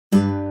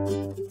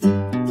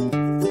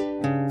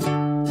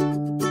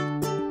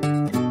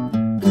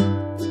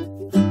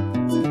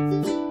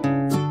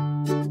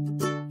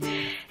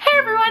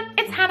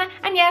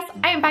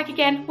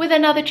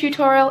another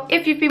tutorial.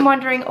 If you've been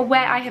wondering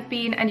where I have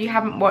been and you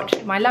haven't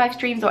watched my live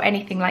streams or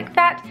anything like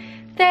that,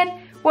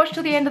 then watch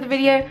till the end of the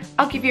video.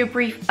 I'll give you a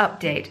brief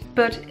update.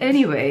 But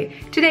anyway,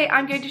 today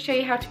I'm going to show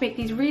you how to make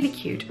these really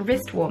cute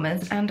wrist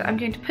warmers, and I'm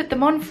going to put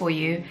them on for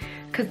you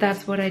because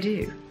that's what I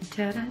do.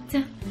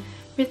 Ta-da-da.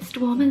 Wrist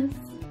warmers,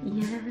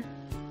 yeah.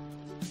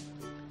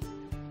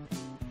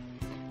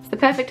 It's the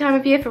perfect time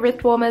of year for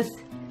wrist warmers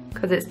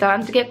because it's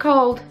starting to get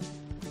cold.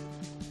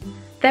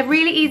 They're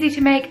really easy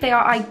to make. They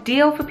are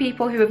ideal for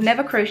people who have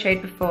never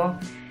crocheted before,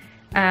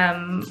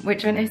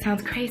 which I know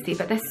sounds crazy,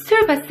 but they're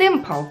super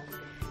simple.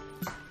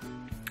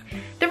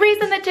 The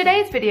reason that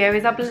today's video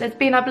has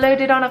been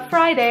uploaded on a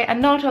Friday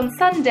and not on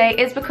Sunday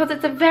is because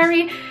it's a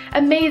very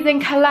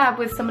amazing collab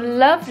with some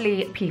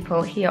lovely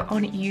people here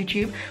on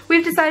YouTube.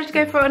 We've decided to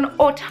go for an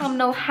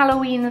autumnal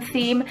Halloween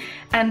theme,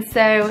 and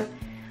so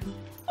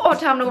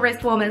autumnal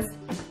wrist warmers.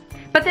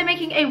 But they're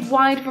making a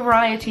wide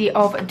variety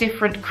of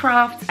different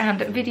crafts and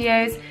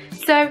videos,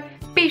 so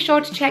be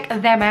sure to check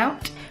them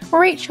out.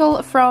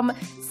 Rachel from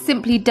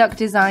Simply Duck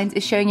Designs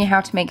is showing you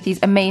how to make these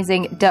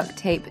amazing duct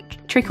tape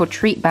trick or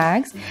treat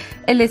bags.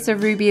 Alyssa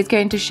Ruby is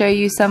going to show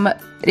you some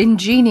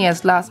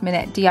ingenious last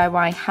minute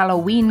DIY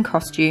Halloween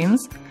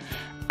costumes.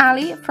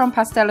 Ali from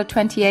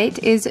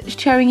Pastella28 is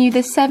showing you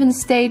the 7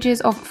 stages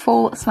of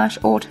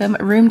fall/autumn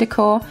room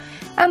decor.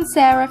 And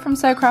Sarah from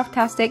So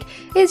Craftastic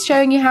is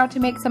showing you how to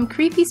make some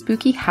creepy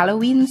spooky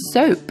Halloween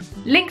soap.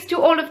 Links to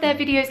all of their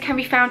videos can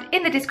be found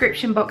in the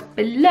description box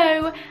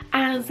below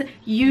as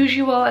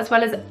usual, as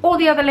well as all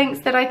the other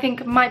links that I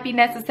think might be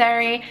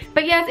necessary.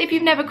 But yes, if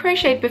you've never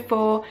crocheted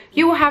before,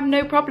 you will have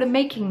no problem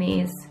making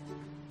these.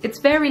 It's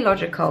very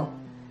logical.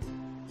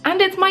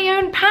 And it's my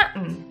own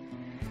pattern.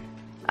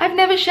 I've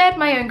never shared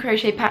my own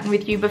crochet pattern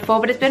with you before,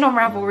 but it's been on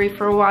Ravelry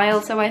for a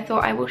while, so I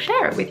thought I will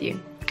share it with you.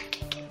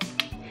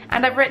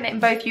 And I've written it in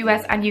both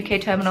US and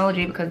UK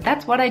terminology because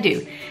that's what I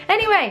do.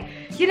 Anyway,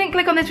 you didn't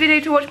click on this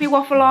video to watch me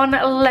waffle on.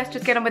 Let's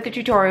just get on with the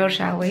tutorial,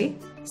 shall we?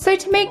 So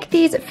to make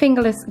these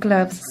fingerless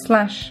gloves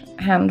 /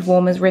 hand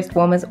warmers, wrist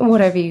warmers, or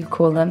whatever you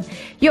call them,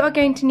 you are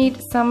going to need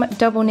some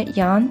double knit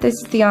yarn. This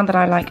is the yarn that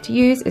I like to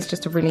use. It's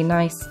just a really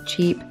nice,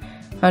 cheap,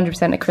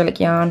 100% acrylic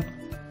yarn.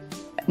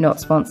 Not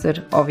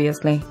sponsored,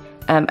 obviously.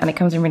 And it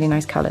comes in really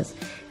nice colours.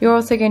 You're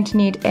also going to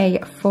need a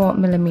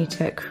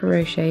 4mm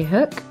crochet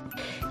hook.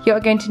 You're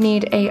going to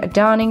need a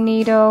darning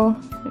needle.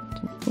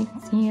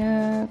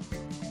 Yeah.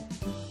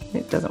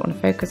 It doesn't want to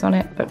focus on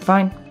it, but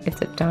fine,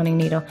 it's a darning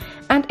needle.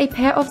 And a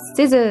pair of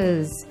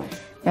scissors.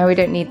 Now we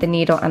don't need the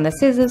needle and the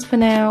scissors for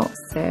now,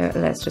 so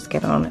let's just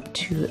get on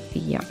to the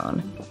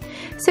yarn.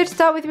 So to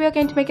start with, we are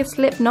going to make a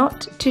slip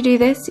knot. To do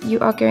this, you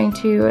are going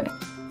to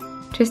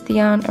twist the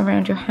yarn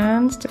around your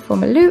hands to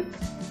form a loop,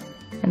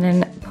 and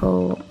then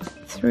pull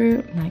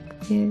through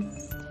like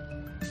this.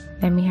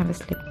 Then we have a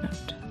slip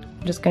knot.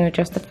 I'm just going to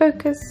adjust the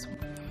focus.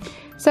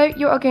 So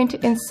you are going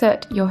to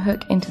insert your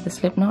hook into the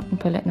slip knot and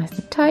pull it nice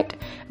and tight.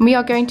 And we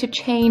are going to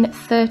chain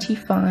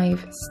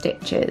 35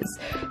 stitches.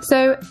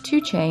 So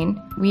to chain,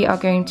 we are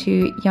going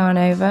to yarn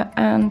over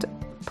and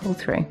pull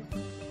through.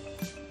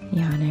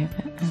 Yarn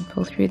over and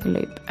pull through the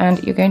loop.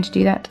 And you're going to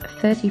do that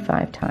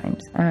 35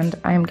 times. And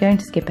I'm going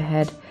to skip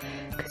ahead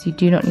because you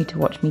do not need to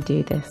watch me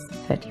do this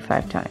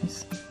 35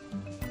 times.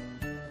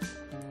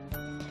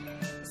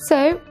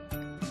 So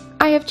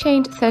I have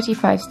chained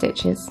 35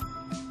 stitches.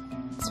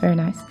 It's very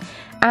nice.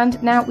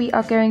 And now we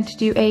are going to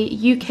do a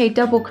UK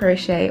double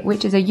crochet,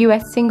 which is a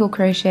US single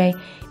crochet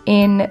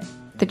in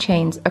the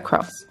chains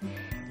across.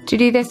 To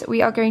do this,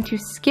 we are going to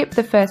skip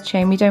the first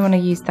chain. We don't want to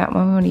use that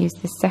one, we want to use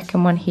the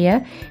second one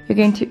here. You're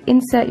going to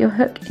insert your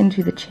hook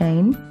into the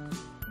chain,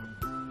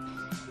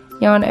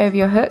 yarn over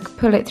your hook,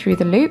 pull it through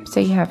the loop, so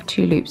you have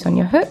 2 loops on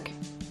your hook,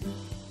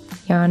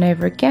 yarn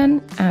over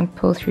again, and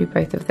pull through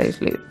both of those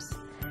loops.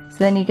 So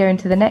then you go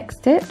into the next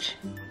stitch,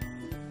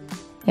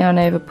 yarn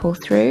over, pull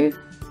through,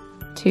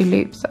 2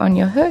 loops on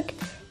your hook,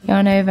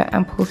 yarn over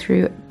and pull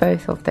through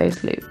both of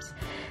those loops.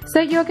 So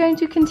you're going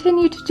to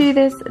continue to do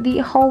this the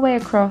whole way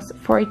across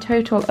for a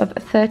total of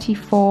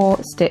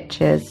 34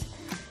 stitches.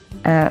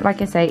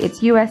 Like I say,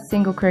 it's US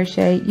single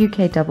crochet,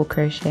 UK double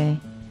crochet,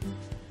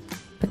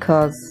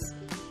 because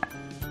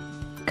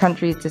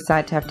countries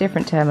decide to have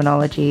different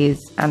terminologies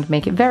and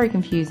make it very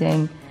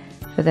confusing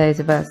for those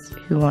of us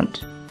who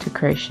want to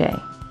crochet.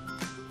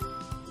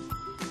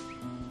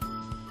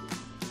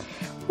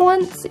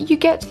 Once you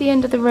get to the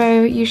end of the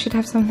row, you should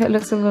have something that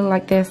looks a little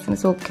like this, and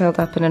it's all curled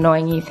up and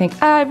annoying. You think,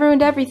 ah, I've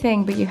ruined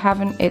everything, but you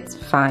haven't, it's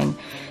fine.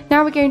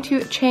 Now we're going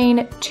to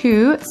chain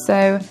 2,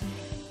 so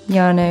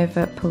yarn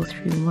over, pull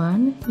through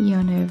 1,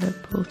 yarn over,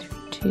 pull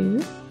through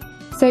 2.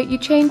 So you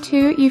chain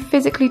 2, you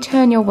physically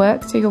turn your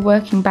work, so you're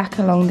working back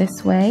along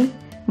this way.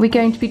 We're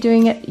going to be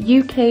doing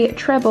UK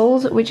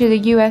trebles, which is a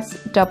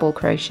US double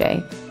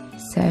crochet.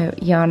 So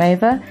yarn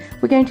over,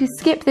 we're going to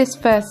skip this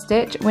first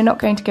stitch, we're not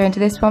going to go into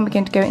this one, we're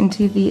going to go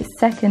into the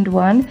second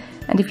one,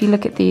 and if you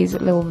look at these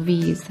little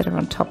V's that are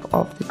on top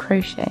of the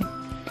crochet,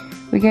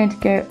 we're going to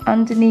go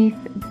underneath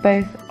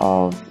both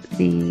of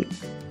the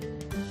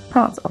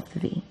parts of the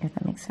V, if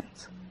that makes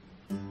sense.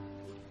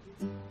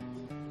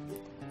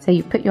 So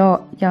you put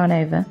your yarn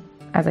over,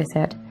 as I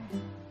said.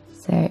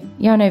 So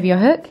yarn over your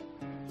hook,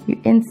 you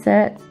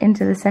insert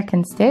into the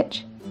second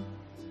stitch,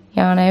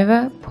 yarn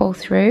over, pull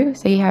through,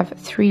 so you have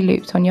 3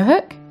 loops on your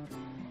hook,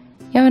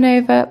 yarn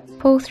over,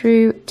 pull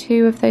through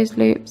 2 of those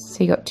loops,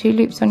 so you got 2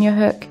 loops on your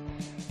hook,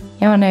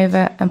 yarn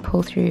over and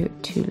pull through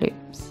 2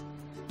 loops.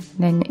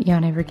 Then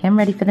yarn over again,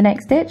 ready for the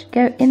next stitch,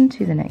 go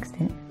into the next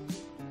stitch.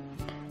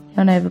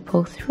 Yarn over,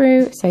 pull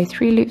through, so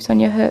 3 loops on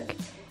your hook,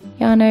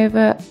 yarn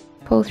over,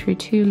 pull through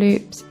 2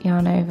 loops,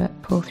 yarn over,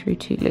 pull through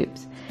 2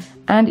 loops.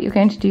 And you're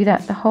going to do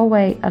that the whole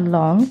way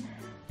along,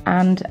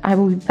 and I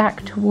will be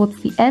back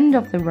towards the end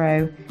of the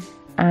row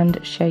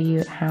and show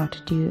you how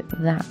to do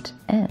that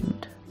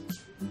end.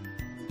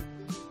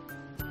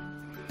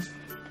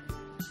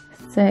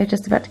 So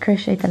just about to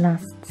crochet the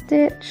last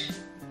stitch,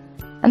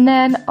 and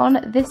then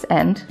on this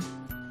end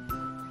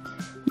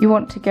you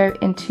want to go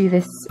into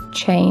this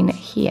chain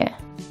here.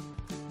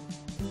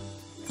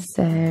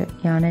 So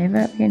yarn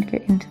over, we're going to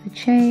go into the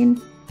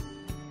chain,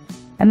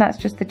 and that's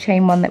just the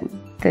chain one that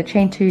the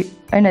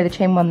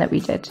chain one that we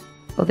did,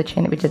 or the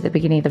chain that we did at the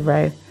beginning of the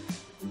row.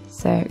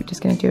 So we're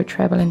just going to do a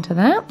treble into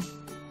that,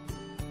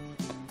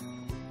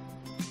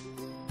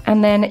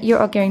 and then you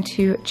are going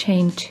to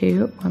chain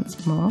 2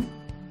 once more,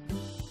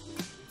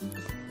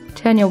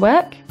 turn your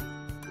work,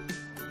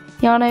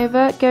 yarn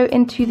over, go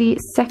into the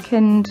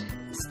second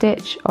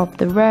stitch of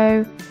the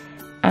row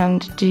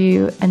and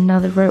do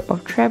another row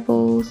of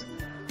trebles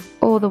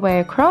all the way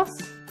across.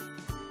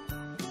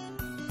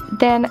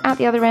 Then at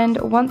the other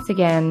end, once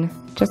again,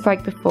 just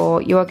like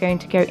before, you are going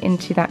to go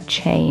into that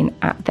chain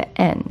at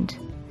the end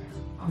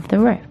of the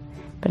row,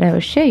 but I will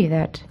show you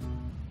that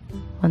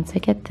once I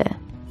get there.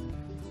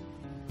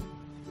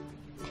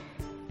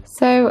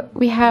 So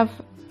we have,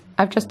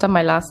 I've just done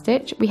my last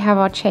stitch, we have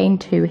our chain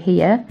 2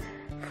 here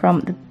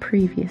from the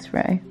previous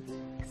row.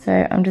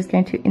 So I'm just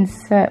going to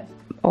insert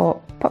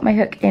or put my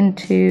hook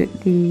into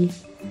the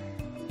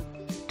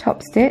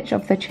top stitch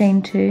of the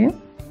chain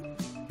 2,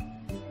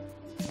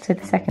 so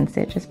the second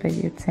stitch I suppose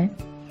you would say,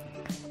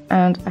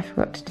 and I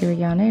forgot to do a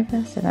yarn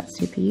over, so that's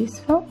super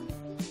useful.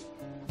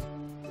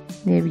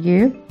 There we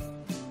go,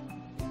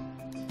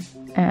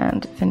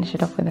 and finish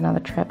it off with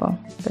another treble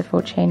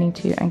before chaining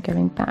 2 and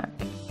going back.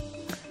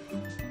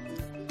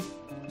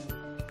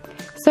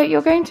 So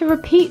you're going to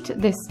repeat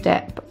this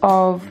step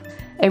of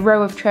a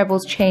row of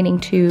trebles, chaining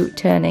 2,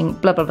 turning,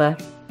 blah blah blah,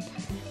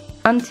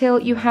 until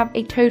you have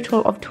a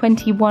total of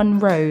 21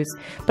 rows.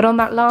 But on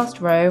that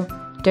last row,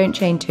 don't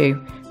chain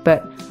 2.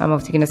 But I'm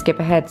obviously going to skip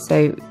ahead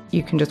so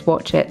you can just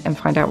watch it and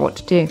find out what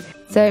to do.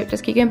 So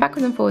just keep going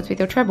backwards and forwards with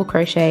your treble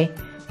crochet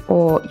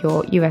or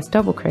your US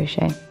double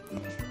crochet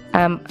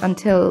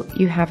until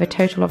you have a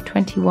total of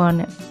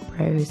 21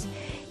 rows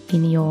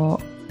in your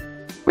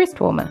wrist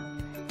warmer.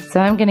 So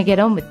I'm going to get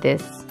on with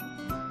this,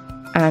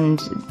 and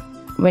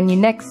when you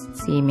next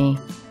see me,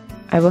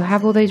 I will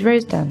have all those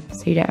rows done,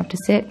 so you don't have to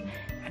sit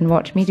and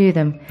watch me do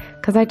them,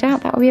 because I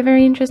doubt that will be a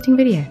very interesting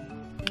video.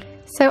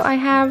 So I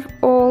have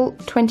all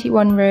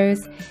 21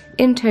 rows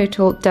in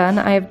total done.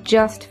 I have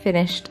just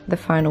finished the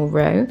final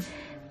row.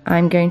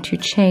 I'm going to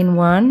chain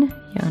 1,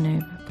 yarn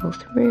over, pull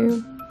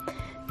through.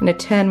 I'm going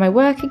to turn my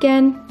work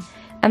again,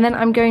 and then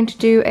I'm going to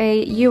do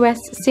a US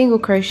single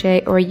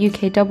crochet or a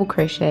UK double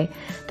crochet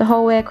the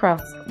whole way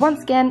across.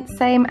 Once again,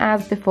 same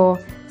as before,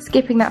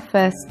 skipping that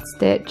first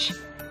stitch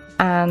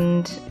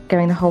and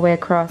going the whole way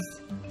across.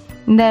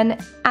 And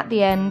then at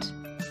the end,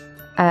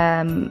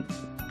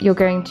 you're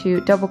going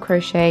to double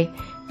crochet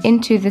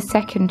into the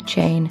second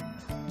chain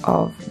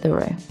of the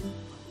row.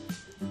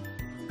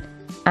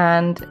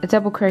 And a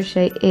double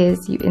crochet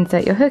is you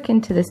insert your hook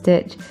into the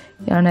stitch,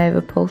 yarn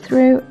over, pull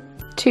through,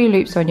 2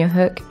 loops on your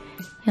hook,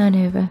 yarn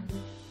over,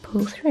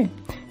 pull through.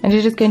 And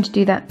you're just going to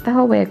do that the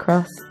whole way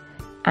across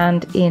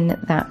and in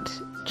that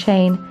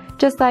chain,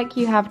 just like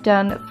you have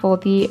done for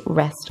the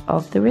rest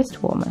of the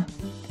wrist warmer.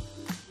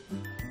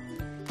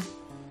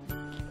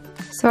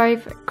 So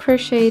I've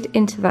crocheted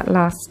into that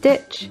last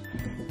stitch.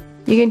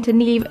 You're going to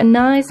leave a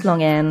nice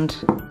long end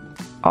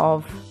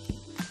of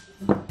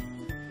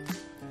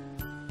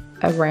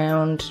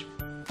around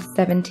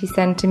 70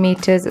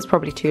 centimeters. It's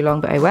probably too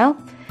long, but oh well.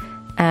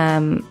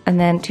 And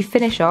then to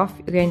finish off,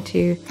 you're going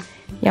to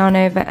yarn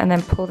over and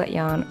then pull that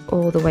yarn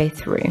all the way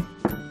through.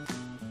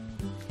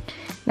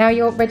 Now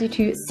you're ready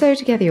to sew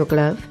together your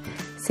glove.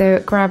 So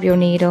grab your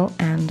needle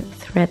and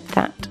thread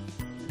that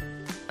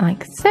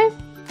like so.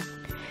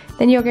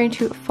 Then you're going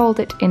to fold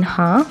it in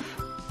half.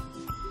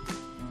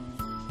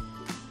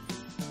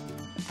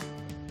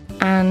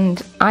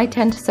 And I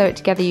tend to sew it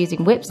together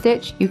using whip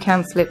stitch. You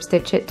can slip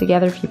stitch it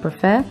together if you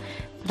prefer,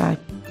 but I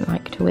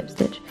like to whip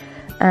stitch.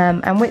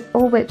 And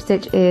all whip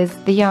stitch is,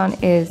 the yarn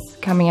is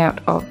coming out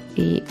of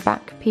the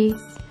back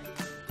piece.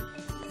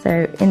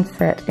 So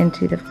insert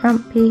into the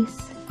front piece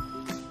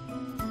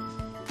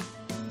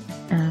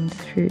and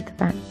through the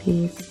back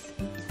piece.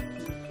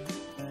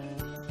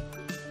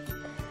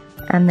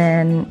 And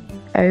then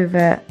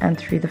over and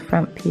through the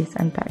front piece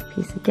and back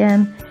piece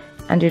again.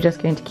 And you're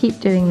just going to keep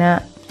doing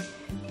that.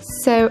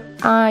 So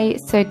I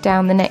sewed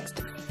down the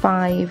next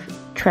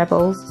 5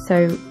 trebles,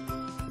 so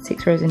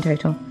 6 rows in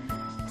total.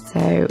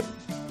 So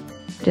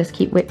just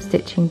keep whip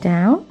stitching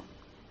down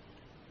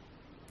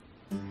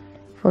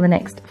for the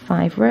next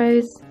 5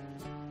 rows,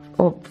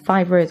 or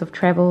 5 rows of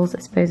trebles, I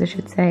suppose I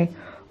should say,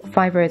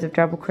 5 rows of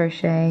double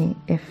crochet,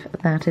 if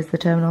that is the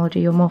terminology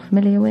you're more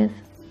familiar with.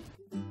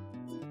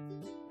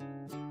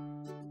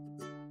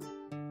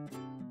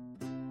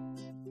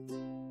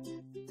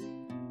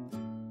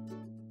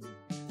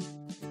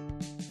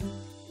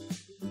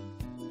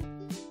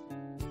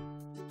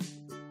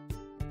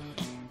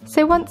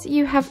 So once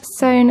you have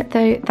sewn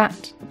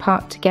that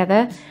part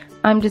together,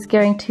 I'm just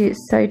going to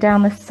sew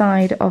down the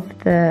side of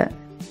the,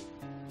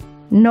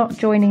 not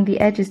joining the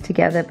edges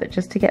together, but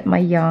just to get my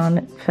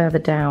yarn further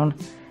down.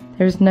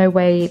 There is no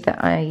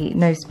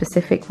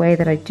specific way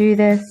that I do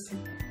this.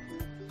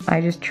 I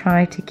just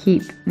try to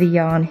keep the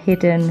yarn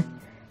hidden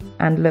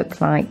and look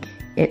like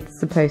it's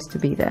supposed to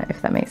be there,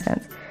 if that makes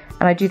sense.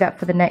 And I do that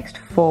for the next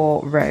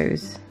 4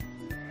 rows.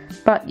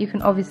 But you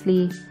can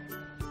obviously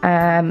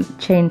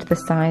change the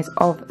size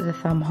of the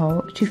thumb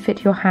hole to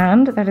fit your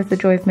hand. That is the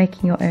joy of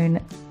making your own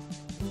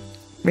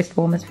wrist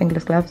warmers,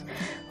 fingerless gloves,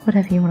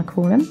 whatever you want to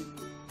call them.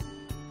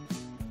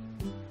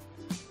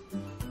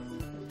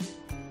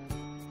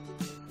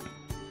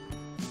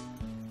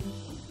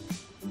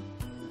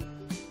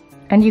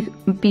 And you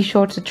be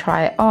sure to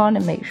try it on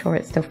and make sure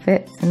it still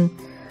fits and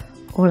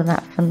all of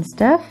that fun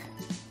stuff.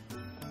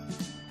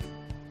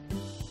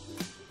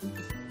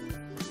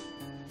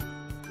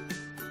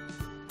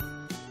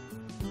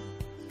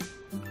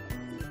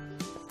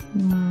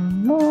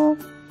 One more.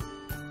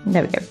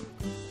 There we go.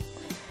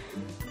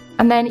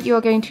 And then you're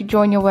going to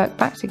join your work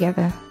back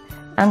together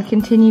and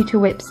continue to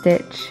whip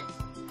stitch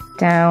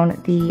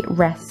down the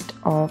rest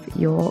of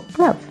your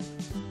glove.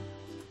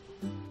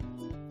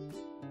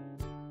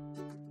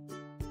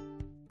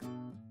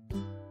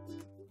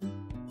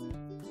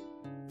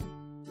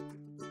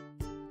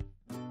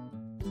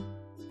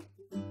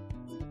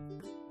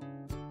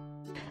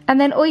 And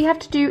then all you have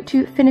to do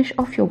to finish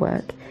off your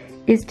work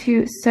is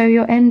to sew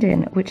your end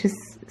in, which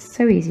is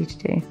so easy to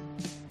do.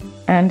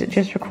 And it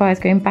just requires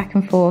going back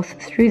and forth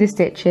through the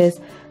stitches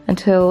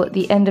until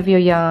the end of your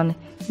yarn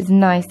is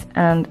nice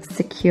and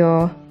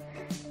secure.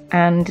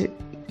 And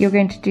you're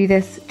going to do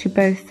this to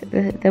both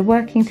the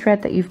working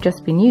thread that you've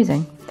just been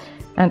using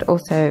and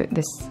also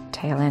this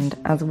tail end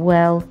as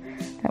well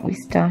that we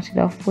started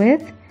off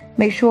with.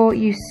 Make sure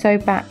you sew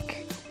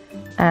back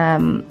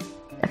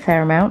a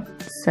fair amount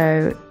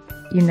so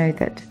you know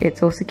that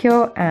it's all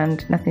secure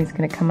and nothing's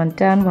going to come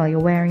undone while you're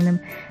wearing them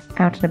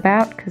out and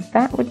about, because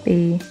that would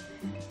be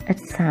a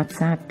sad,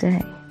 sad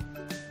day.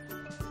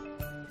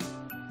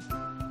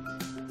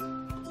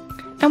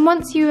 And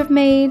once you have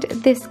made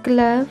this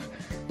glove,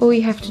 all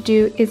you have to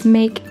do is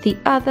make the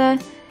other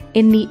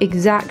in the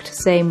exact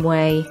same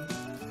way.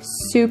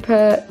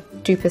 Super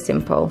duper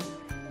simple.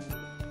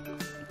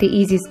 The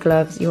easiest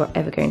gloves you are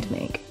ever going to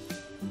make.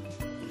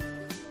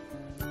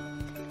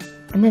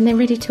 And then they're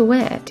ready to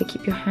wear to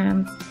keep your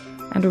hands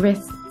and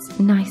wrists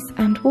nice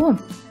and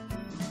warm.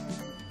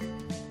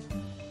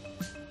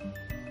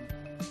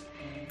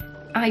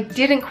 I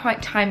didn't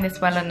quite time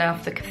this well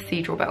enough, the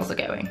cathedral bells are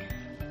going.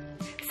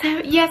 So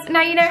yes,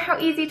 now you know how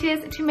easy it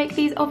is to make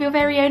these of your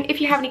very own.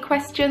 If you have any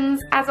questions,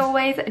 as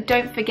always,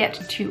 don't forget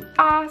to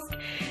ask.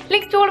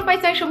 Links to all of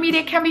my social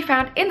media can be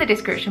found in the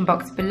description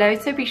box below,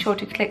 so be sure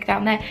to click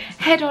down there.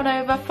 Head on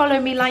over,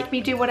 follow me, like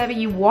me, do whatever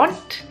you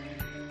want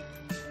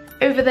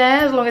over there,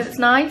 as long as it's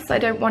nice. I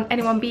don't want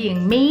anyone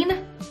being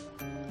mean.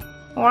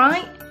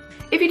 Alright?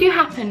 If you do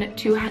happen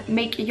to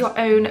make your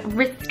own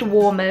wrist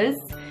warmers,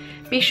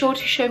 be sure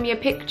to show me a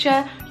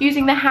picture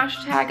using the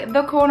hashtag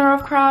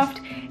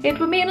 #thecornerofcraft. It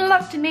would mean a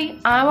lot to me.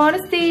 I want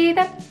to see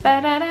them.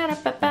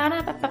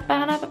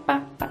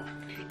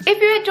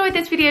 If you enjoyed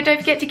this video, don't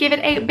forget to give it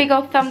a big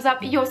old thumbs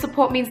up. Your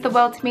support means the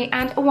world to me,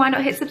 and why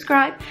not hit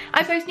subscribe?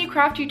 I post new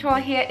craft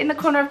tutorial here in the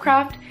Corner of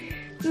Craft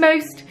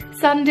most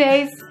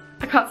Sundays.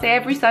 I can't say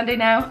every Sunday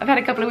now. I've had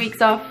a couple of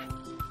weeks off.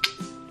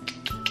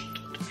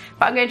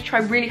 But I'm going to try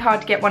really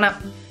hard to get one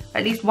up,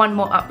 at least one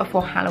more up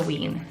before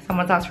Halloween.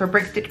 Someone's asked for a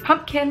brick stitch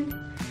pumpkin.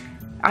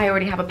 I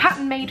already have a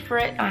pattern made for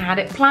it. I had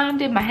it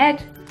planned in my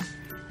head.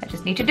 I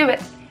just need to do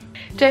it.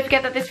 Don't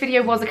forget that this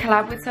video was a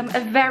collab with some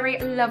very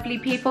lovely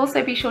people,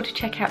 so be sure to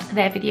check out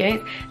their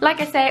videos.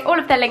 Like I say, all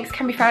of their links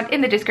can be found in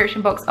the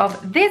description box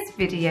of this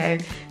video,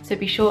 so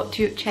be sure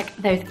to check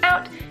those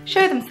out.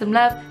 Show them some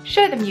love,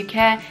 show them you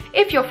care.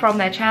 If you're from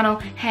their channel,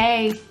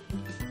 hey,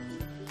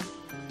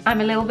 I'm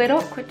a little bit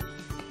awkward.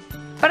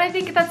 But I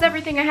think that's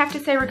everything I have to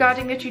say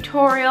regarding the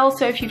tutorial,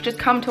 so if you've just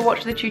come to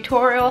watch the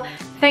tutorial,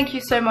 thank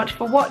you so much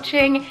for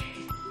watching.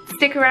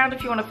 Stick around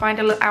if you want to find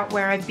out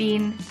where I've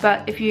been,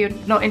 but if you're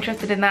not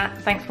interested in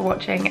that, thanks for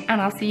watching,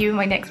 and I'll see you in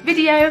my next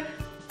video.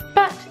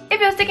 But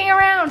if you're sticking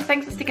around,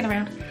 thanks for sticking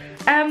around.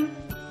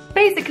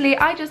 Basically,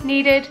 I just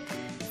needed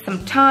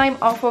some time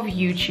off of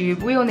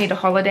YouTube. We all need a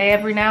holiday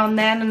every now and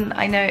then, and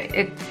I know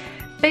it.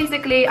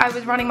 Basically, I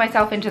was running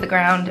myself into the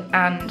ground,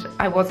 and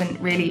I wasn't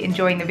really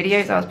enjoying the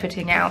videos I was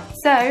putting out,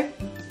 so I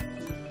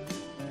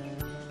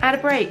had a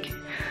break.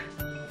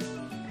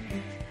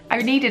 I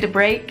needed a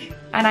break,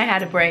 and I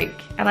had a break,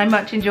 and I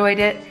much enjoyed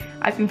it.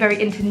 I've been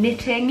very into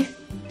knitting.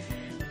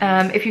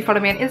 If you follow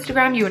me on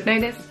Instagram, you would know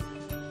this.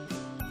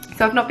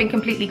 So I've not been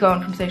completely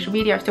gone from social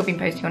media. I've still been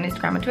posting on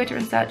Instagram and Twitter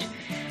and such.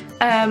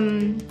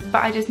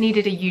 But I just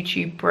needed a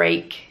YouTube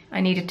break. I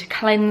needed to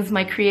cleanse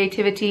my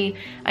creativity.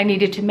 I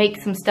needed to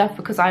make some stuff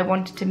because I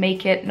wanted to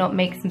make it, not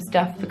make some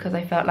stuff because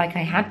I felt like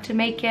I had to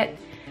make it.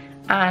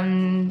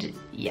 And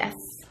yes,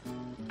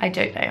 I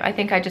don't know. I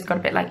think I just got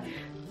a bit like,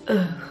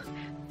 ugh.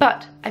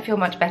 But I feel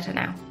much better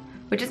now,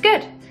 which is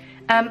good.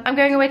 I'm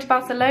going away to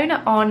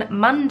Barcelona on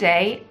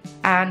Monday,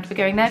 and we're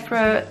going there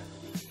for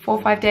 4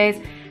 or 5 days.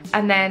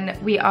 And then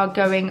we are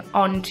going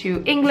on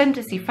to England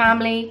to see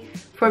family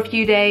for a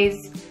few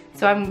days.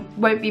 So I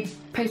won't be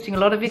posting a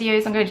lot of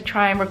videos. I'm going to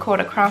try and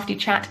record a crafty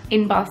chat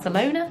in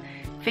Barcelona,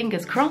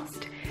 fingers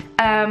crossed.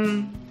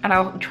 And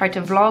I'll try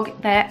to vlog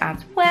there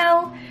as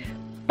well.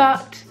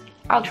 But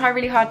I'll try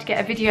really hard to get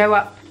a video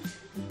up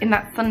in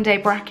that Sunday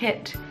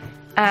bracket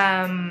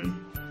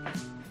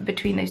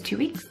between those 2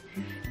 weeks.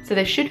 So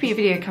there should be a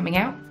video coming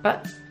out,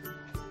 but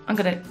I'm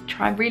gonna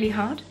try really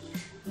hard.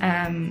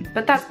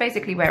 But that's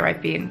basically where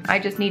I've been. I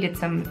just needed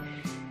a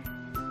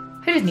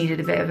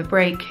bit of a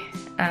break.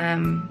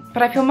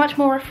 But I feel much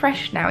more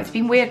refreshed now. It's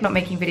been weird not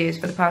making videos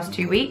for the past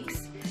 2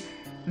 weeks.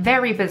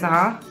 Very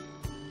bizarre.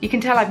 You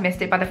can tell I've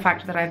missed it by the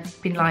fact that I've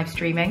been live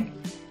streaming.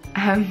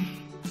 And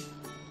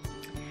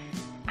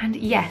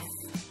yes,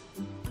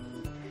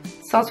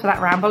 soz for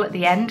that ramble at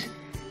the end.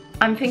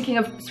 I'm thinking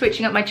of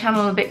switching up my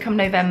channel a bit come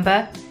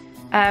November,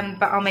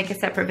 but I'll make a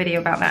separate video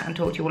about that and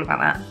talk to you all about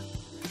that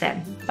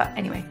then. But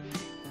anyway,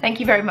 thank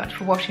you very much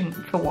for watching.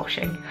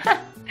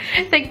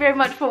 Thank you very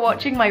much for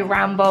watching my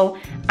ramble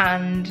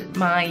and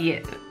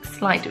my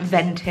slight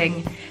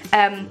venting.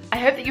 I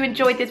hope that you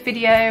enjoyed this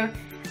video,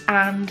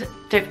 and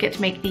don't forget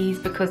to make these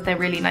because they're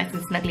really nice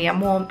and snuggly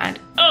and warm, and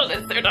oh,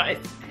 they're so nice.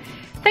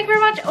 Thank you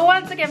very much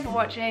once again for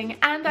watching,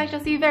 and I shall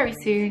see you very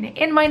soon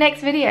in my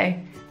next video.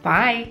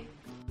 Bye.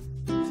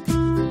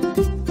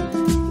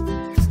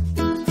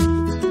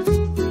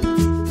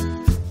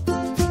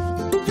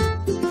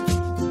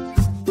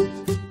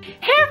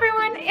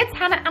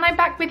 And I'm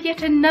back with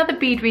yet another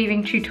bead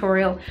weaving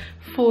tutorial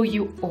for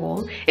you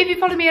all. If you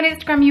follow me on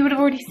Instagram, you would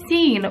have already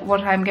seen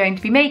what I'm going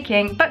to be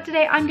making, but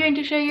today I'm going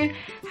to show you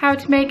how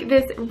to make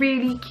this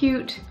really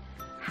cute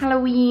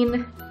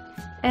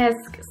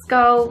Halloween-esque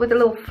skull with a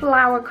little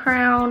flower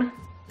crown.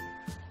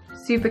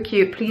 Super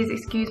cute. Please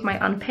excuse my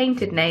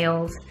unpainted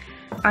nails.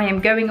 I am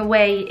going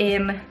away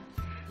in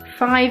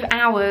 5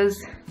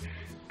 hours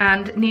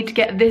and need to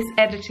get this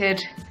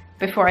edited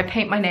before I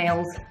paint my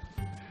nails.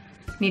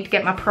 Need to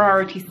get my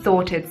priorities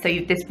sorted so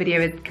this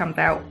video comes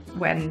out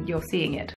when you're seeing it.